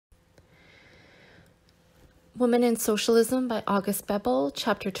Women in Socialism by August Bebel,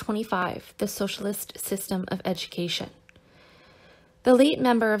 Chapter 25, The Socialist System of Education. The late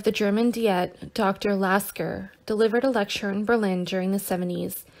member of the German Diet, Dr. Lasker, delivered a lecture in Berlin during the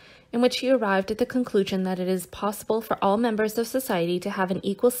 70s, in which he arrived at the conclusion that it is possible for all members of society to have an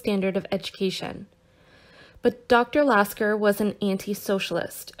equal standard of education. But Dr. Lasker was an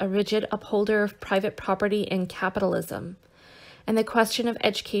anti-socialist, a rigid upholder of private property and capitalism, and the question of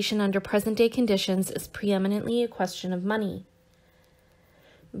education under present-day conditions is preeminently a question of money.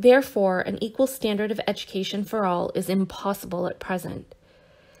 Therefore, an equal standard of education for all is impossible at present.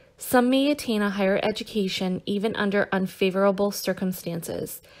 Some may attain a higher education even under unfavorable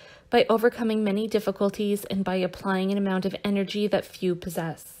circumstances, by overcoming many difficulties and by applying an amount of energy that few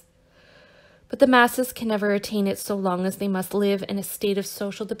possess. But the masses can never attain it so long as they must live in a state of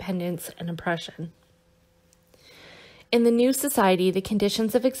social dependence and oppression. In the new society, the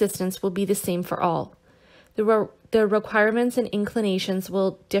conditions of existence will be the same for all. The requirements and inclinations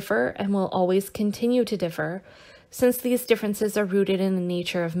will differ and will always continue to differ, since these differences are rooted in the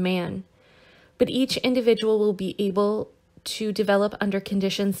nature of man. But each individual will be able to develop under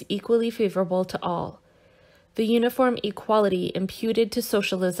conditions equally favorable to all. The uniform equality imputed to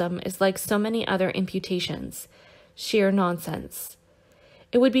socialism is like so many other imputations, sheer nonsense.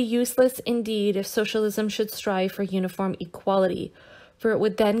 It would be useless indeed if socialism should strive for uniform equality, for it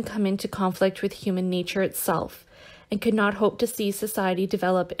would then come into conflict with human nature itself, and could not hope to see society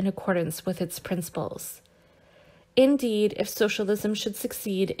develop in accordance with its principles. Indeed, if socialism should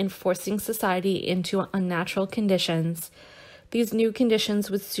succeed in forcing society into unnatural conditions, these new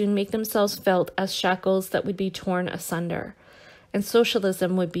conditions would soon make themselves felt as shackles that would be torn asunder, and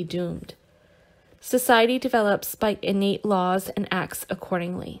socialism would be doomed. Society develops by innate laws and acts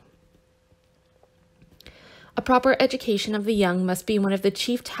accordingly. A proper education of the young must be one of the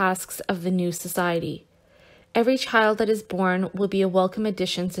chief tasks of the new society. Every child that is born will be a welcome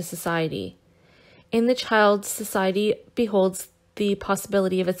addition to society. In the child, society beholds the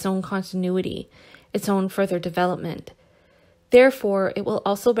possibility of its own continuity, its own further development. Therefore, it will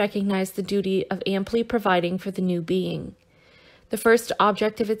also recognize the duty of amply providing for the new being. The first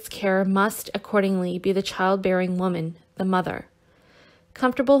object of its care must, accordingly, be the childbearing woman, the mother.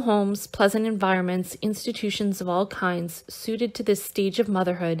 Comfortable homes, pleasant environments, institutions of all kinds suited to this stage of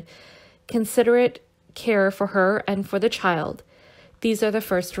motherhood, considerate care for her and for the child, these are the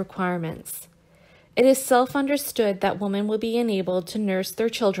first requirements. It is self-understood that women will be enabled to nurse their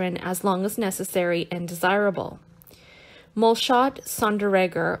children as long as necessary and desirable. Molschott,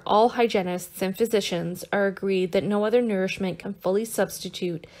 Sonderegger, all hygienists and physicians are agreed that no other nourishment can fully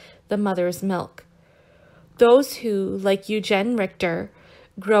substitute the mother's milk. Those who, like Eugen Richter,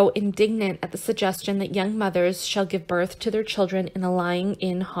 grow indignant at the suggestion that young mothers shall give birth to their children in a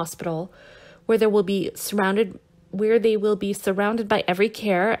lying-in hospital, where they will be surrounded by every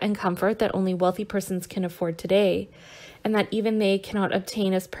care and comfort that only wealthy persons can afford today, and that even they cannot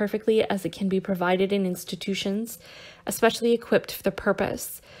obtain as perfectly as it can be provided in institutions, especially equipped for the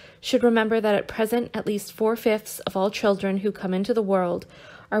purpose, should remember that at present at least 4/5 of all children who come into the world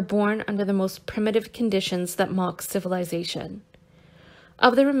are born under the most primitive conditions that mock civilization.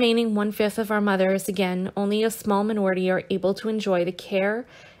 Of the remaining 1/5 of our mothers, again, only a small minority are able to enjoy the care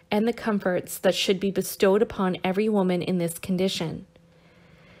and the comforts that should be bestowed upon every woman in this condition.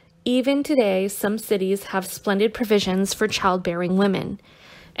 Even today, some cities have splendid provisions for childbearing women,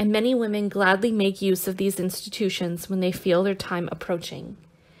 and many women gladly make use of these institutions when they feel their time approaching.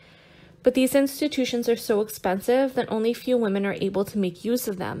 But these institutions are so expensive that only few women are able to make use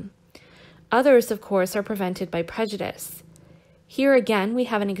of them. Others, of course, are prevented by prejudice. Here again, we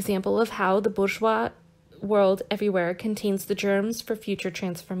have an example of how the bourgeois world everywhere contains the germs for future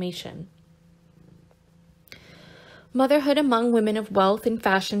transformation. Motherhood among women of wealth and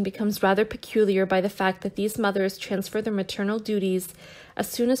fashion becomes rather peculiar by the fact that these mothers transfer their maternal duties as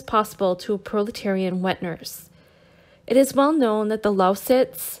soon as possible to a proletarian wet nurse. It is well known that the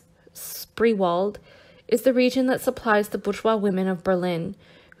Lausitz, Spreewald, is the region that supplies the bourgeois women of Berlin,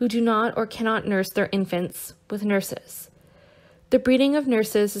 who do not or cannot nurse their infants, with nurses. The breeding of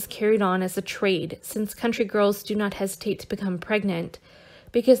nurses is carried on as a trade, since country girls do not hesitate to become pregnant,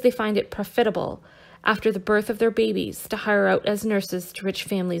 because they find it profitable, after the birth of their babies, to hire out as nurses to rich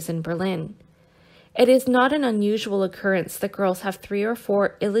families in Berlin. It is not an unusual occurrence that girls have 3 or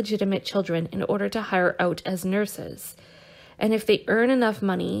 4 illegitimate children in order to hire out as nurses, and if they earn enough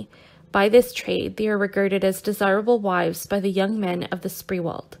money by this trade, they are regarded as desirable wives by the young men of the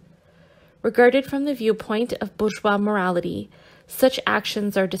Spreewald. Regarded from the viewpoint of bourgeois morality, such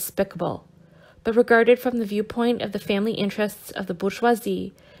actions are despicable, but regarded from the viewpoint of the family interests of the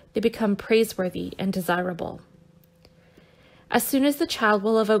bourgeoisie, They become praiseworthy and desirable. As soon as the child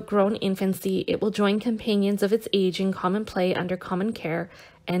will have outgrown infancy, it will join companions of its age in common play under common care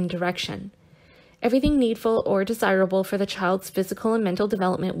and direction. Everything needful or desirable for the child's physical and mental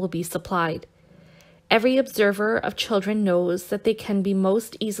development will be supplied. Every observer of children knows that they can be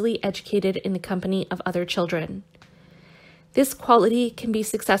most easily educated in the company of other children. This quality can be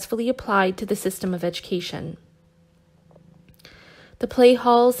successfully applied to the system of education. The play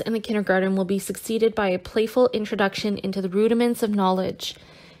halls and the kindergarten will be succeeded by a playful introduction into the rudiments of knowledge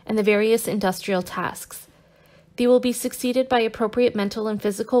and the various industrial tasks. They will be succeeded by appropriate mental and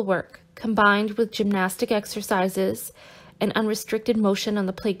physical work, combined with gymnastic exercises and unrestricted motion on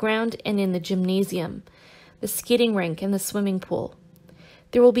the playground and in the gymnasium, the skating rink, and the swimming pool.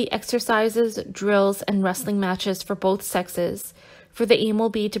 There will be exercises, drills, and wrestling matches for both sexes, for the aim will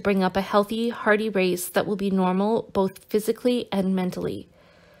be to bring up a healthy, hardy race that will be normal both physically and mentally.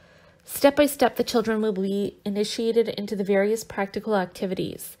 Step by step, the children will be initiated into the various practical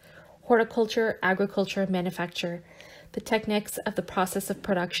activities: horticulture, agriculture, manufacture, the techniques of the process of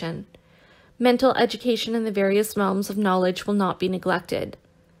production. Mental education in the various realms of knowledge will not be neglected.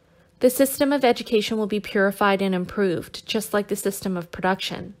 The system of education will be purified and improved, just like the system of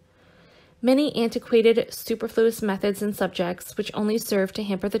production. Many antiquated, superfluous methods and subjects, which only serve to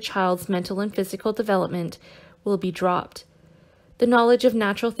hamper the child's mental and physical development, will be dropped. The knowledge of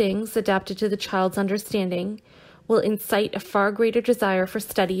natural things, adapted to the child's understanding, will incite a far greater desire for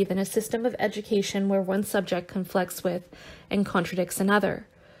study than a system of education where one subject conflicts with and contradicts another.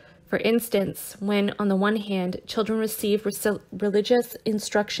 For instance, when, on the one hand, children receive religious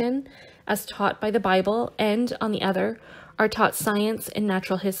instruction as taught by the Bible, and, on the other, are taught science and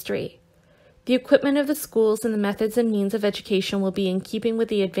natural history. The equipment of the schools and the methods and means of education will be in keeping with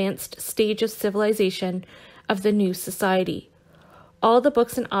the advanced stage of civilization of the new society. All the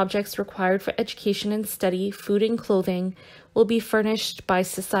books and objects required for education and study, food and clothing, will be furnished by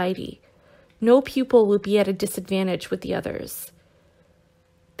society. No pupil will be at a disadvantage with the others.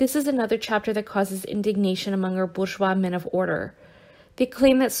 This is another chapter that causes indignation among our bourgeois men of order. They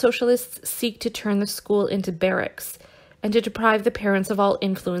claim that socialists seek to turn the school into barracks and to deprive the parents of all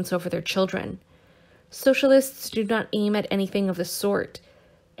influence over their children. Socialists do not aim at anything of the sort.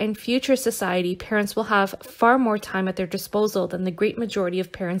 In future society, parents will have far more time at their disposal than the great majority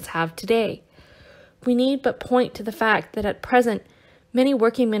of parents have today. We need but point to the fact that at present, many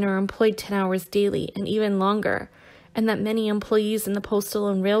working men are employed 10 hours daily and even longer, and that many employees in the postal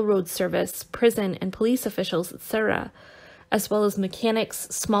and railroad service, prison and police officials, etc., as well as mechanics,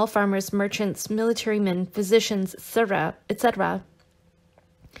 small farmers, merchants, military men, physicians, etc.,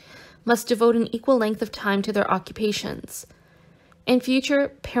 must devote an equal length of time to their occupations. In future,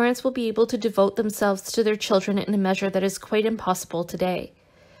 parents will be able to devote themselves to their children in a measure that is quite impossible today.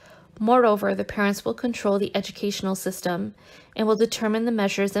 Moreover, the parents will control the educational system and will determine the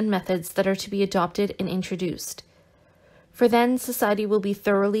measures and methods that are to be adopted and introduced. For then, society will be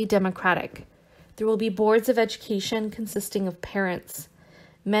thoroughly democratic. There will be boards of education consisting of parents,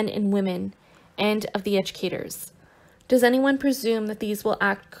 men and women, and of the educators. Does anyone presume that these will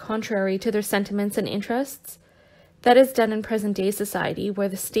act contrary to their sentiments and interests? That is done in present-day society, where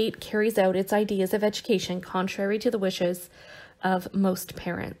the state carries out its ideas of education contrary to the wishes of most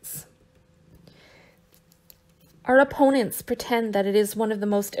parents. Our opponents pretend that it is one of the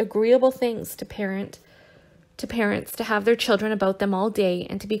most agreeable things to parents to have their children about them all day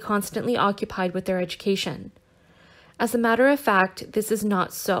and to be constantly occupied with their education. As a matter of fact, this is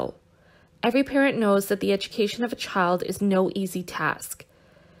not so. Every parent knows that the education of a child is no easy task.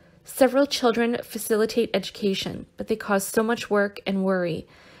 Several children facilitate education, but they cause so much work and worry,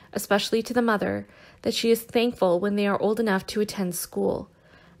 especially to the mother, that she is thankful when they are old enough to attend school,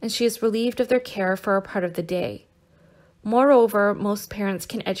 and she is relieved of their care for a part of the day. Moreover, most parents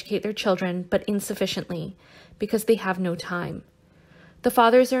can educate their children, but insufficiently, because they have no time. The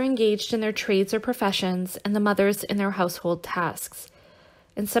fathers are engaged in their trades or professions, and the mothers in their household tasks.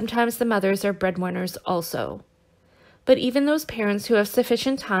 And sometimes the mothers are breadwinners also. But even those parents who have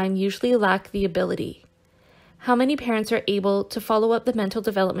sufficient time usually lack the ability. How many parents are able to follow up the mental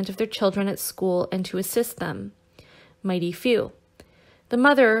development of their children at school and to assist them? Mighty few. The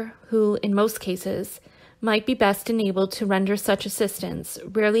mother, who, in most cases, might be best enabled to render such assistance,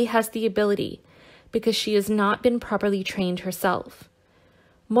 rarely has the ability, because she has not been properly trained herself.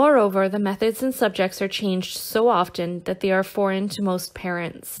 Moreover, the methods and subjects are changed so often that they are foreign to most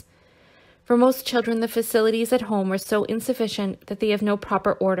parents. For most children, the facilities at home are so insufficient that they have no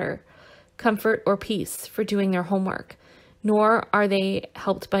proper order, comfort, or peace for doing their homework, nor are they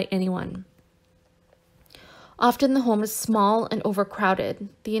helped by anyone. Often the home is small and overcrowded.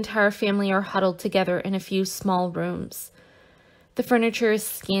 The entire family are huddled together in a few small rooms. The furniture is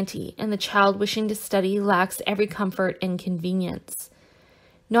scanty, and the child wishing to study lacks every comfort and convenience.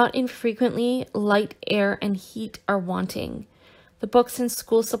 Not infrequently, light, air, and heat are wanting. The books and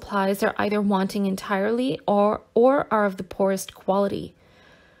school supplies are either wanting entirely or are of the poorest quality.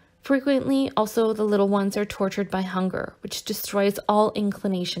 Frequently, also, the little ones are tortured by hunger, which destroys all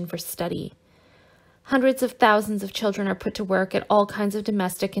inclination for study. Hundreds of thousands of children are put to work at all kinds of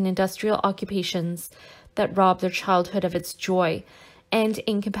domestic and industrial occupations that rob their childhood of its joy and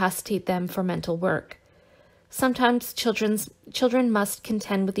incapacitate them for mental work. Sometimes children must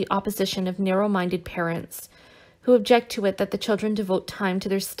contend with the opposition of narrow-minded parents who object to it that the children devote time to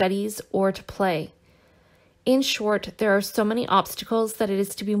their studies or to play. In short, there are so many obstacles that it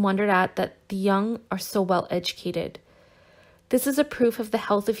is to be wondered at that the young are so well educated. This is a proof of the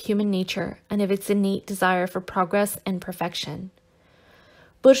health of human nature and of its innate desire for progress and perfection.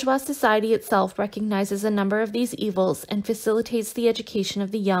 Bourgeois society itself recognizes a number of these evils and facilitates the education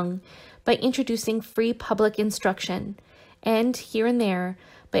of the young by introducing free public instruction and, here and there,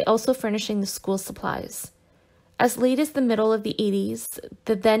 by also furnishing the school supplies. As late as the middle of the 80s,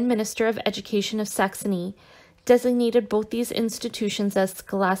 the then Minister of Education of Saxony designated both these institutions as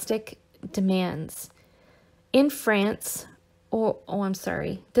scholastic demands. In France,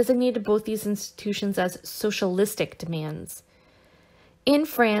 designated both these institutions as socialistic demands. In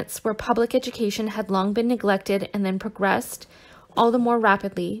France, where public education had long been neglected and then progressed all the more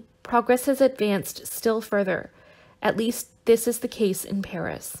rapidly, progress has advanced still further. At least this is the case in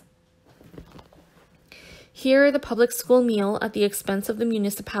Paris. Here, the public school meal at the expense of the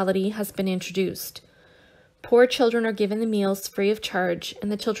municipality has been introduced. Poor children are given the meals free of charge,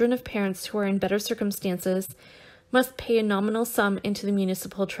 and the children of parents who are in better circumstances must pay a nominal sum into the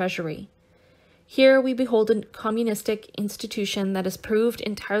municipal treasury. Here we behold a communistic institution that has proved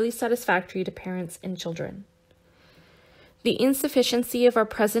entirely satisfactory to parents and children. The insufficiency of our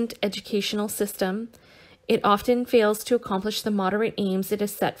present educational system, it often fails to accomplish the moderate aims it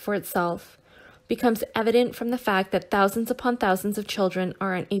has set for itself, becomes evident from the fact that thousands upon thousands of children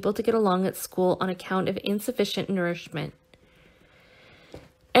are unable to get along at school on account of insufficient nourishment.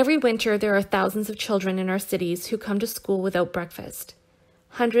 Every winter, there are thousands of children in our cities who come to school without breakfast.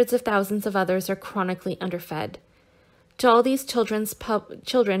 Hundreds of thousands of others are chronically underfed. To all these children,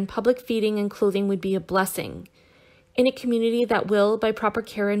 public feeding and clothing would be a blessing. In a community that will, by proper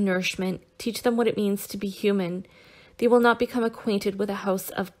care and nourishment, teach them what it means to be human, they will not become acquainted with a house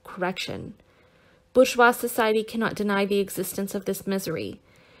of correction. Bourgeois society cannot deny the existence of this misery,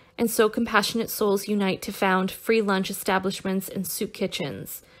 and so compassionate souls unite to found free lunch establishments and soup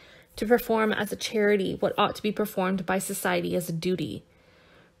kitchens, to perform as a charity what ought to be performed by society as a duty.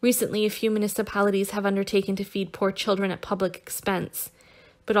 Recently, a few municipalities have undertaken to feed poor children at public expense,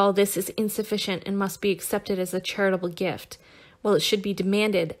 but all this is insufficient and must be accepted as a charitable gift, while it should be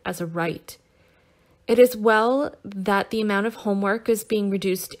demanded as a right. It is well that the amount of homework is being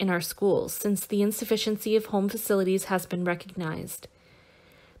reduced in our schools, since the insufficiency of home facilities has been recognized.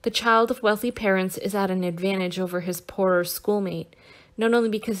 The child of wealthy parents is at an advantage over his poorer schoolmate, not only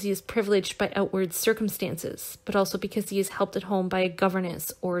because he is privileged by outward circumstances, but also because he is helped at home by a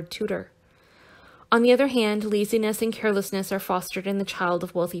governess or a tutor. On the other hand, laziness and carelessness are fostered in the child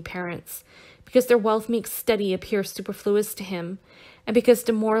of wealthy parents, because their wealth makes study appear superfluous to him, and because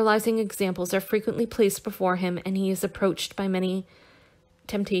demoralizing examples are frequently placed before him and he is approached by many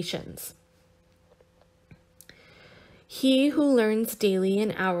temptations. He who learns daily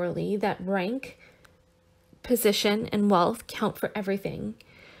and hourly that rank, position, and wealth count for everything,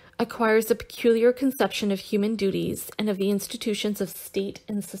 acquires a peculiar conception of human duties and of the institutions of state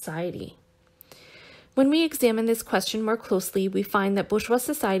and society. When we examine this question more closely, we find that bourgeois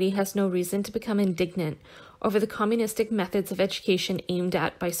society has no reason to become indignant over the communistic methods of education aimed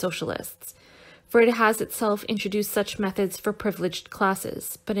at by socialists, for it has itself introduced such methods for privileged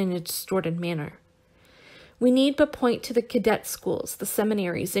classes, but in a distorted manner. We need but point to the cadet schools, the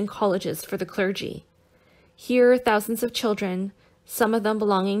seminaries, and colleges for the clergy. Here, thousands of children, some of them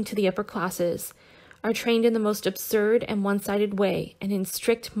belonging to the upper classes, are trained in the most absurd and one-sided way and in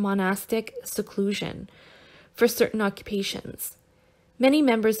strict monastic seclusion for certain occupations. Many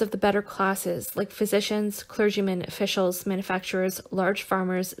members of the better classes, like physicians, clergymen, officials, manufacturers, large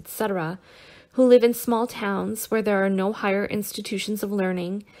farmers, etc., who live in small towns where there are no higher institutions of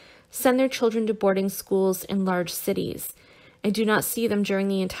learning, send their children to boarding schools in large cities, and do not see them during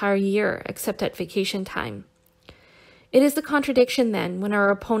the entire year except at vacation time. It is the contradiction, then, when our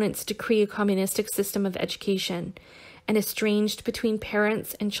opponents decree a communistic system of education, and estranged between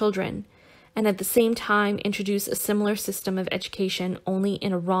parents and children, and at the same time introduce a similar system of education only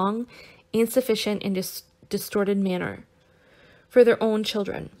in a wrong, insufficient, and distorted manner for their own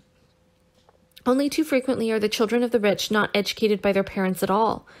children. Only too frequently are the children of the rich not educated by their parents at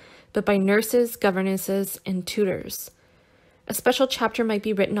all, but by nurses, governesses, and tutors. A special chapter might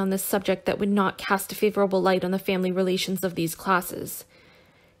be written on this subject that would not cast a favorable light on the family relations of these classes.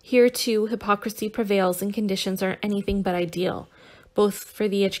 Here, too, hypocrisy prevails and conditions are anything but ideal, both for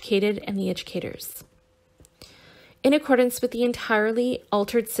the educated and the educators. In accordance with the entirely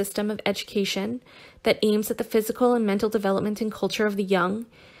altered system of education that aims at the physical and mental development and culture of the young,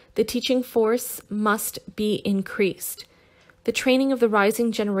 the teaching force must be increased. The training of the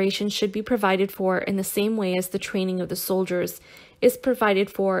rising generation should be provided for in the same way as the training of the soldiers is provided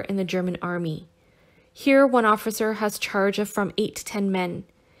for in the German army. Here, one officer has charge of from 8 to 10 men.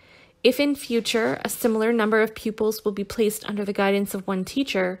 If in future a similar number of pupils will be placed under the guidance of one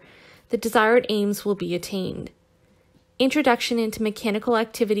teacher, the desired aims will be attained. Introduction into mechanical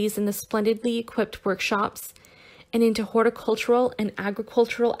activities in the splendidly equipped workshops and into horticultural and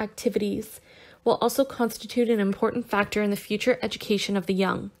agricultural activities will also constitute an important factor in the future education of the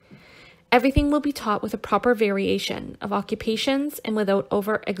young. Everything will be taught with a proper variation of occupations and without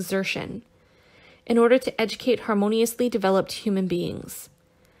overexertion, in order to educate harmoniously developed human beings.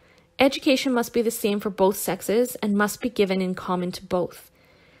 Education must be the same for both sexes and must be given in common to both.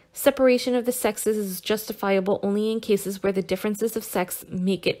 Separation of the sexes is justifiable only in cases where the differences of sex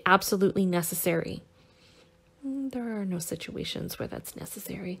make it absolutely necessary. There are no situations where that's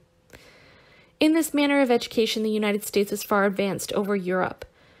necessary. In this manner of education, the United States is far advanced over Europe.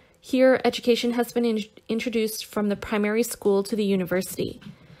 Here, education has been introduced from the primary school to the university.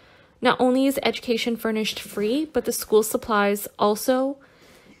 Not only is education furnished free, but the school supplies also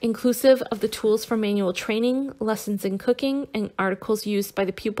inclusive of the tools for manual training, lessons in cooking, and articles used by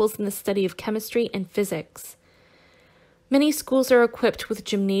the pupils in the study of chemistry and physics. Many schools are equipped with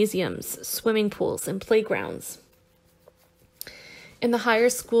gymnasiums, swimming pools, and playgrounds. In the higher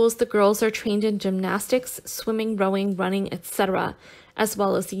schools, the girls are trained in gymnastics, swimming, rowing, running, etc., as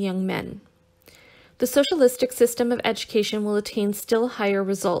well as the young men. The socialistic system of education will attain still higher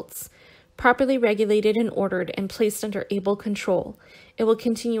results. Properly regulated and ordered and placed under able control, it will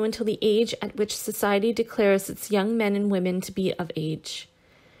continue until the age at which society declares its young men and women to be of age.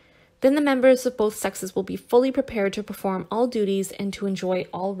 Then the members of both sexes will be fully prepared to perform all duties and to enjoy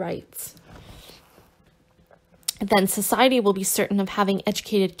all rights. Then society will be certain of having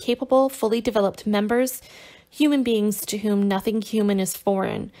educated, capable, fully developed members, human beings to whom nothing human is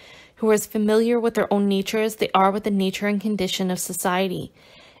foreign, who are as familiar with their own nature as they are with the nature and condition of society,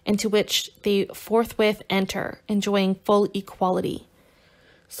 into which they forthwith enter, enjoying full equality.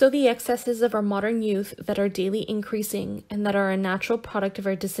 So the excesses of our modern youth that are daily increasing and that are a natural product of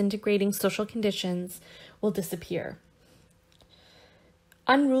our disintegrating social conditions will disappear.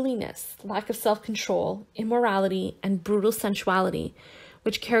 Unruliness, lack of self-control, immorality, and brutal sensuality,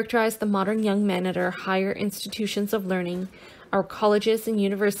 which characterize the modern young men at our higher institutions of learning, our colleges and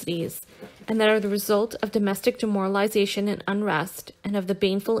universities, and that are the result of domestic demoralization and unrest, and of the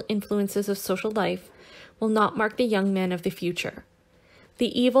baneful influences of social life, will not mark the young men of the future.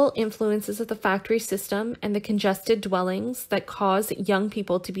 The evil influences of the factory system and the congested dwellings that cause young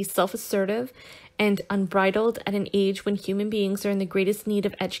people to be self-assertive and unbridled at an age when human beings are in the greatest need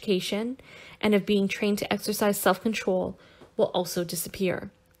of education and of being trained to exercise self-control will also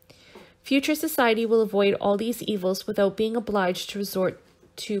disappear. Future society will avoid all these evils without being obliged to resort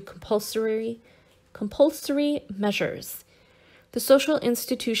to compulsory measures. The social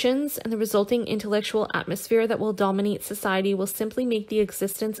institutions and the resulting intellectual atmosphere that will dominate society will simply make the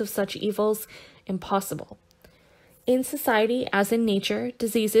existence of such evils impossible. In society, as in nature,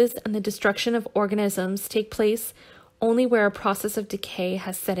 diseases and the destruction of organisms take place only where a process of decay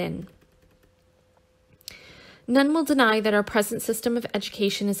has set in. None will deny that our present system of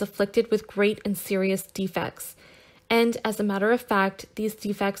education is afflicted with great and serious defects, and as a matter of fact, these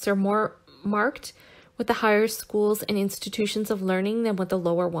defects are more marked with the higher schools and institutions of learning than with the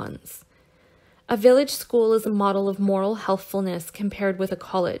lower ones. A village school is a model of moral healthfulness compared with a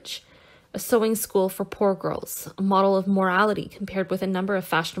college, a sewing school for poor girls, a model of morality compared with a number of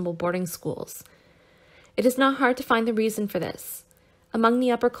fashionable boarding schools. It is not hard to find the reason for this. Among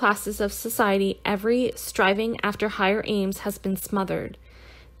the upper classes of society, every striving after higher aims has been smothered.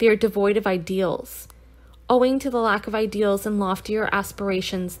 They are devoid of ideals. Owing to the lack of ideals and loftier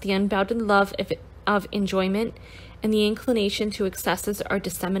aspirations, the unbounded love of enjoyment and the inclination to excesses are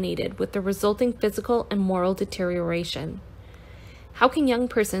disseminated, with the resulting physical and moral deterioration. How can young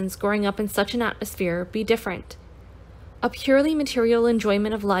persons growing up in such an atmosphere be different? A purely material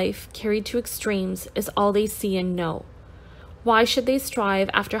enjoyment of life carried to extremes is all they see and know. Why should they strive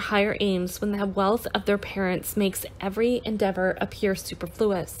after higher aims when the wealth of their parents makes every endeavor appear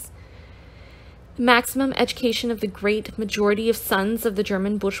superfluous? The maximum education of the great majority of sons of the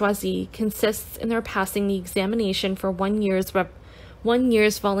German bourgeoisie consists in their passing the examination for 1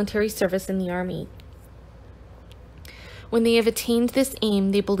 year's voluntary service in the army. When they have attained this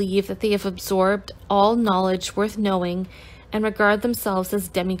aim, they believe that they have absorbed all knowledge worth knowing and regard themselves as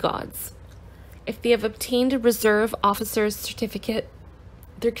demigods. If they have obtained a reserve officer's certificate,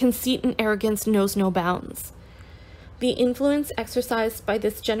 their conceit and arrogance knows no bounds. The influence exercised by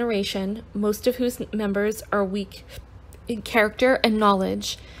this generation, most of whose members are weak in character and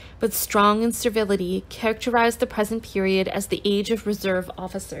knowledge, but strong in servility, characterize the present period as the age of reserve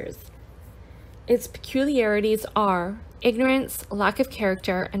officers. Its peculiarities are ignorance, lack of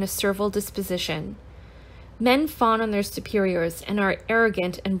character, and a servile disposition. Men fawn on their superiors and are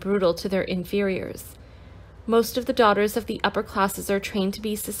arrogant and brutal to their inferiors. Most of the daughters of the upper classes are trained to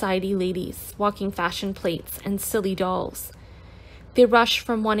be society ladies, walking fashion plates, and silly dolls. They rush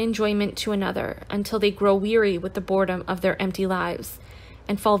from one enjoyment to another until they grow weary with the boredom of their empty lives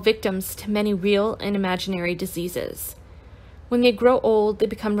and fall victims to many real and imaginary diseases. When they grow old, they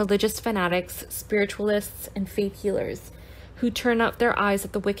become religious fanatics, spiritualists, and faith healers who turn up their eyes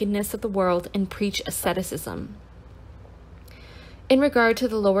at the wickedness of the world and preach asceticism. In regard to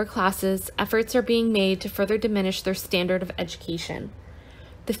the lower classes, efforts are being made to further diminish their standard of education.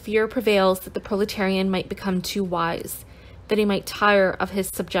 The fear prevails that the proletarian might become too wise, that he might tire of his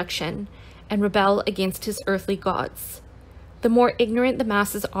subjection and rebel against his earthly gods. The more ignorant the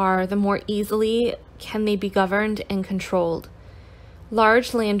masses are, the more easily can they be governed and controlled.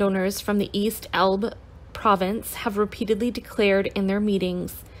 Large landowners from the East Elbe province have repeatedly declared in their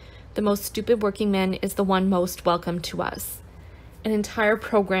meetings, "The most stupid working man is the one most welcome to us." An entire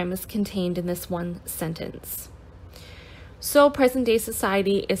program is contained in this one sentence. So present-day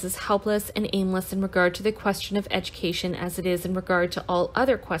society is as helpless and aimless in regard to the question of education as it is in regard to all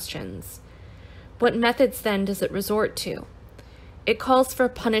other questions. What methods, then, does it resort to? It calls for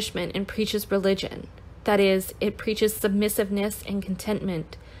punishment and preaches religion. That is, it preaches submissiveness and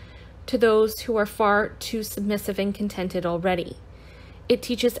contentment to those who are far too submissive and contented already. It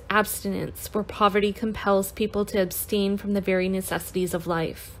teaches abstinence where poverty compels people to abstain from the very necessities of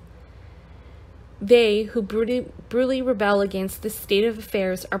life. They who brutally rebel against this state of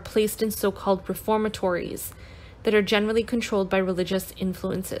affairs are placed in so-called reformatories that are generally controlled by religious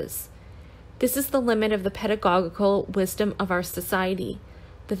influences. This is the limit of the pedagogical wisdom of our society.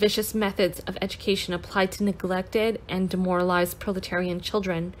 The vicious methods of education applied to neglected and demoralized proletarian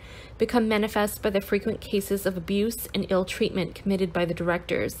children become manifest by the frequent cases of abuse and ill treatment committed by the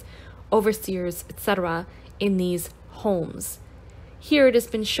directors, overseers, etc. in these homes. Here it has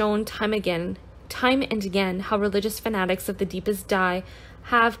been shown time and again how religious fanatics of the deepest dye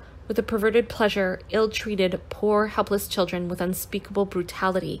have, with a perverted pleasure, ill-treated poor, helpless children with unspeakable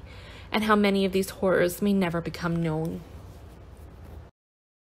brutality, and how many of these horrors may never become known.